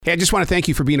Hey, I just want to thank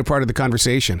you for being a part of the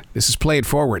conversation. This is Play It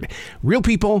Forward. Real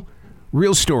people,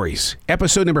 real stories.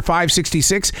 Episode number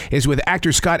 566 is with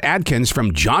actor Scott Adkins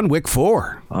from John Wick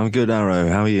 4. I'm good, Arrow.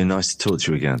 How are you? Nice to talk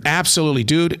to you again. Absolutely,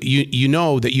 dude. You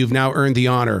know that you've now earned the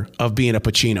honor of being a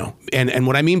Pacino. And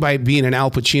what I mean by being an Al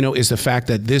Pacino is the fact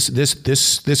that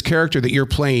this character that you're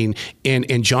playing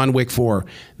in John Wick 4,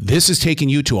 this is taking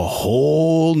you to a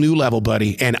whole new level,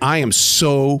 buddy. And I am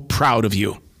so proud of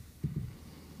you.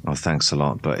 Oh, thanks a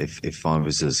lot. But if I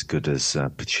was as good as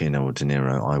Pacino or De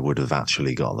Niro, I would have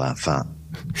actually got that fat.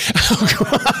 Oh,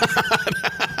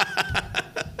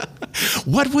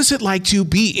 what was it like to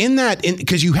be in that?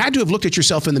 Because you had to have looked at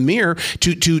yourself in the mirror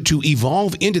to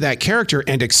evolve into that character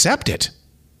and accept it.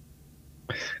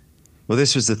 Well,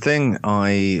 this was the thing.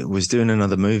 I was doing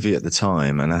another movie at the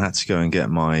time, and I had to go and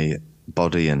get my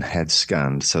body and head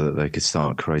scanned so that they could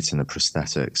start creating the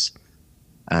prosthetics.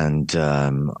 And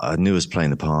I knew I was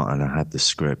playing the part and I had the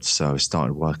script. So I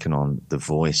started working on the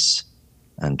voice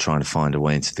and trying to find a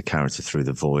way into the character through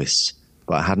the voice.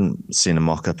 But I hadn't seen a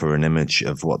mock-up or an image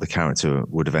of what the character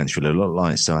would eventually look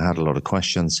like. So I had a lot of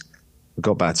questions. I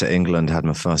got back to England, had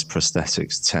my first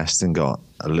prosthetics test and got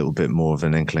a little bit more of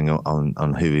an inkling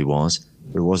on who he was.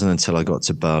 It wasn't until I got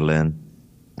to Berlin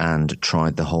and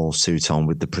tried the whole suit on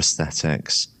with the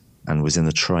prosthetics and was in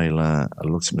the trailer. I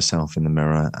looked at myself in the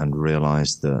mirror and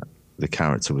realized that the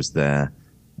character was there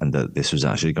and that this was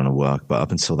actually going to work. But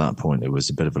up until that point, it was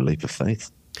a bit of a leap of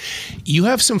faith. You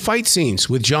have some fight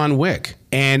scenes with John Wick,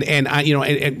 and I,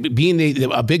 and being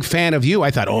a big fan of you,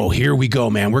 I thought, oh, here we go,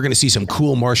 man. We're going to see some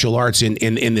cool martial arts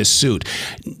in this suit.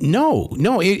 No,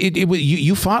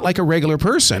 you fought like a regular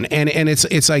person, and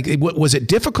it's like, was it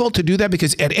difficult to do that?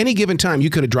 Because at any given time, you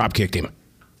could have drop kicked him.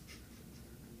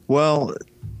 Well,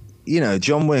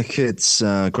 John Wick, it's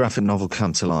a graphic novel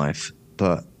come to life.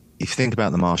 But if you think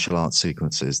about the martial arts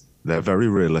sequences, they're very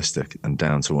realistic and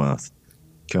down to earth.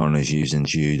 Keanu's using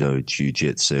judo,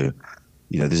 jiu-jitsu.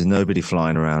 There's nobody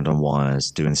flying around on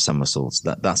wires doing somersaults.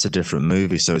 That's a different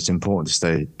movie, so it's important to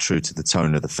stay true to the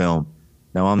tone of the film.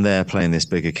 Now, I'm there playing this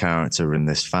bigger character in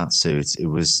this fat suit. It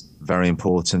was very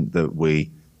important that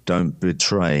we don't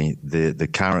betray the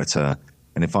character.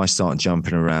 And if I start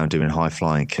jumping around doing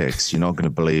high-flying kicks, you're not going to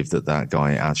believe that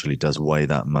guy actually does weigh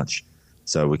that much.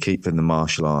 So we're keeping the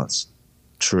martial arts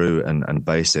true and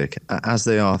basic, as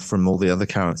they are from all the other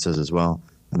characters as well.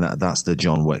 And that's the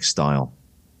John Wick style.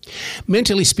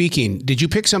 Mentally speaking, did you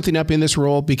pick something up in this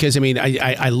role? Because,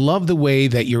 I love the way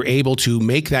that you're able to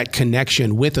make that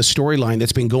connection with a storyline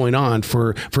that's been going on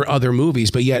for other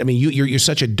movies. But yet, you're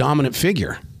such a dominant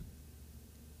figure.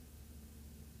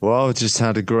 Well, I just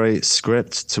had a great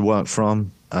script to work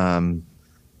from and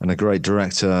a great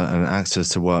director and actors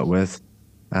to work with.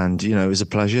 And, it was a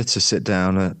pleasure to sit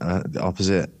down at the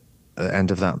opposite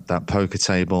end of that poker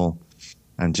table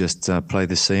and just play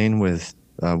the scene with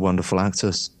wonderful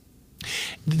actors.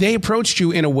 They approached you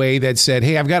in a way that said,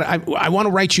 hey, I want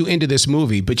to write you into this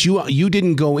movie, but you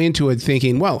didn't go into it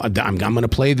thinking, well, I'm going to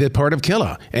play the part of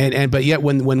Killer. But yet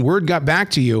when word got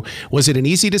back to you, was it an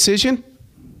easy decision?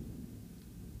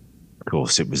 Of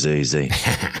course, it was easy.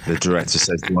 The director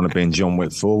says, do you want to be in John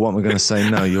Wick 4? What am I going to say?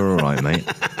 No, you're all right, mate.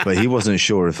 But he wasn't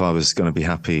sure if I was going to be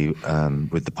happy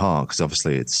with the part, because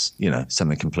obviously it's,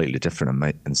 something completely different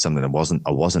and something I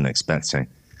wasn't expecting.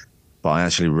 But I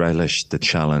actually relished the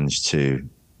challenge to,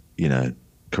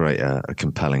 create a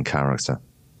compelling character.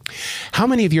 How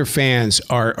many of your fans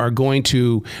are going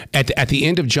to, at the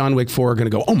end of John Wick 4, are going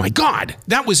to go, oh my God,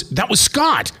 that was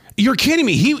Scott. You're kidding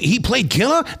me. He played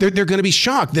Killer? They're going to be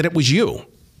shocked that it was you.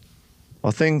 I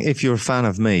think if you're a fan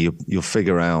of me, you'll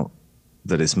figure out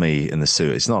that it's me in the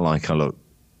suit. It's not like I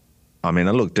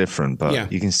look different, but yeah.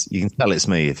 You can tell it's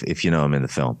me if you know I'm in the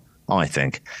film, I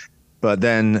think. But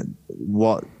then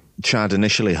what Chad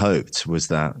initially hoped was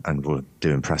that, and we're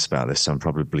doing press about this, so I'm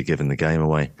probably giving the game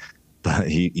away, but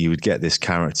you would get this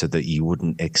character that you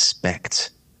wouldn't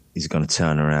expect he's going to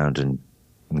turn around and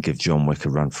give John Wick a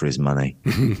run for his money.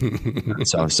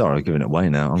 So I'm sorry, I'm giving it away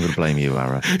now. I'm going to blame you,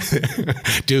 Ara.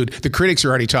 Dude, the critics are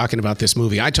already talking about this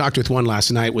movie. I talked with one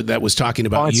last night that was talking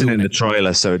about you. It's in the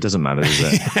trailer, so it doesn't matter, does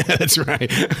it? That's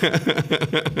right.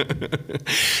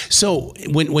 So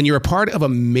when you're a part of a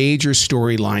major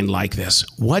storyline like this,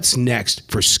 what's next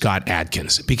for Scott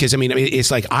Adkins? Because, it's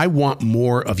like, I want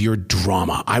more of your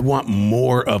drama. I want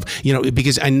more of,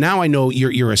 because now I know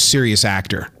you're a serious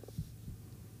actor.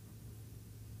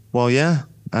 Well, yeah,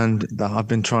 and I've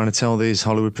been trying to tell these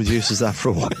Hollywood producers that for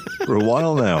a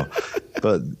while now.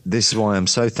 But this is why I'm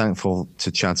so thankful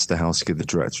to Chad Stahelski, the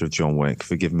director of John Wick,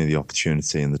 for giving me the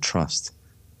opportunity and the trust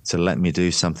to let me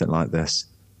do something like this.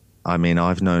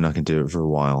 I've known I can do it for a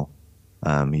while,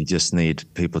 You just need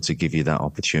people to give you that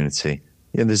opportunity.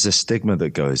 Yeah, there's a stigma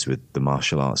that goes with the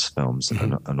martial arts films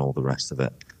and all the rest of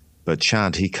it. But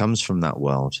Chad, he comes from that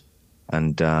world.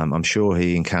 And I'm sure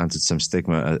he encountered some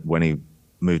stigma when he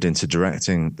moved into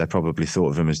directing. They probably thought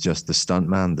of him as just the stunt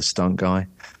man, the stunt guy.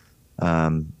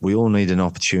 We all need an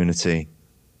opportunity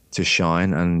to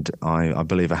shine, and I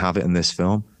believe I have it in this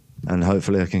film, and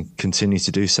hopefully I can continue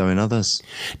to do so in others.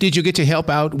 Did you get to help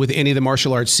out with any of the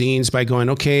martial arts scenes by going,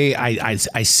 okay, I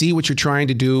see what you're trying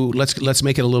to do. Let's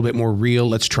make it a little bit more real.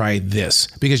 Let's try this.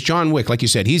 Because John Wick, like you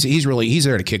said, he's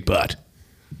there to kick butt.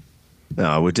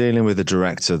 No, we're dealing with a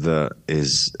director that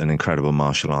is an incredible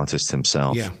martial artist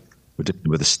himself. Yeah. We're dealing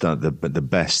with the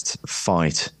best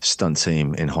fight stunt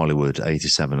team in Hollywood,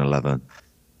 8711.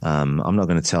 I'm not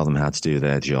going to tell them how to do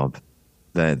their job.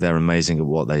 They're amazing at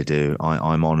what they do.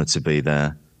 I'm honored to be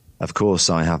there. Of course,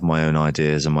 I have my own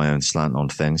ideas and my own slant on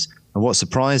things. And what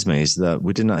surprised me is that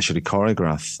we didn't actually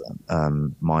choreograph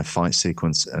my fight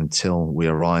sequence until we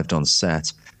arrived on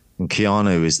set. And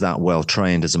Keanu is that well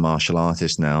trained as a martial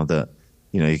artist now that,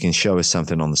 you can show us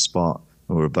something on the spot,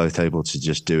 and we were both able to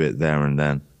just do it there and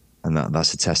then. And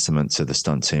that's a testament to the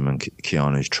stunt team and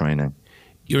Keanu's training.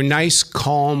 Your nice,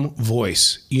 calm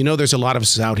voice. There's a lot of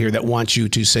us out here that want you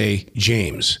to say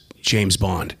James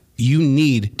Bond. You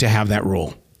need to have that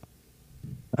role.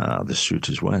 The suit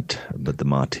is wet, but the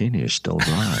martini is still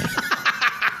dry.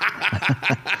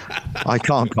 I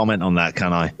can't comment on that,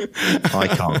 can I? I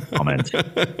can't comment.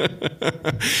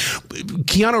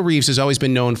 Keanu Reeves has always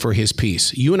been known for his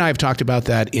peace. You and I have talked about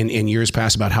that in years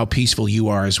past, about how peaceful you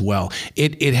are as well.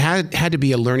 It had to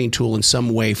be a learning tool in some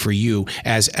way for you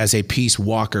as a peace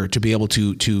walker to be able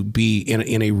to be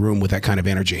in a room with that kind of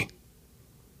energy.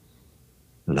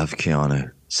 Love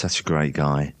Keanu. Such a great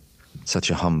guy. Such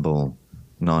a humble,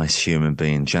 nice human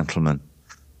being, gentleman.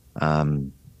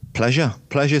 Pleasure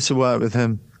to work with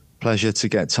him. Pleasure to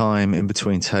get time in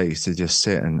between takes to just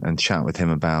sit and chat with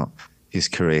him about his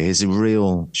career. He's a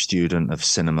real student of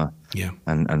cinema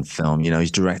and film. He's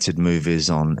directed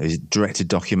movies he's directed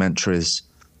documentaries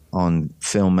on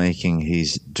filmmaking.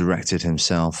 He's directed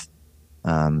himself.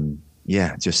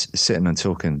 Just sitting and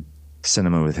talking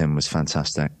cinema with him was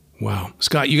fantastic. Wow.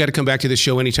 Scott, you got to come back to this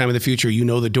show anytime in the future.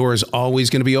 The door is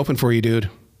always going to be open for you, dude.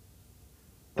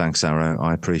 Thanks, Arrow.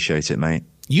 I appreciate it, mate.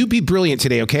 You be brilliant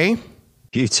today, okay?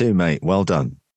 You too, mate. Well done.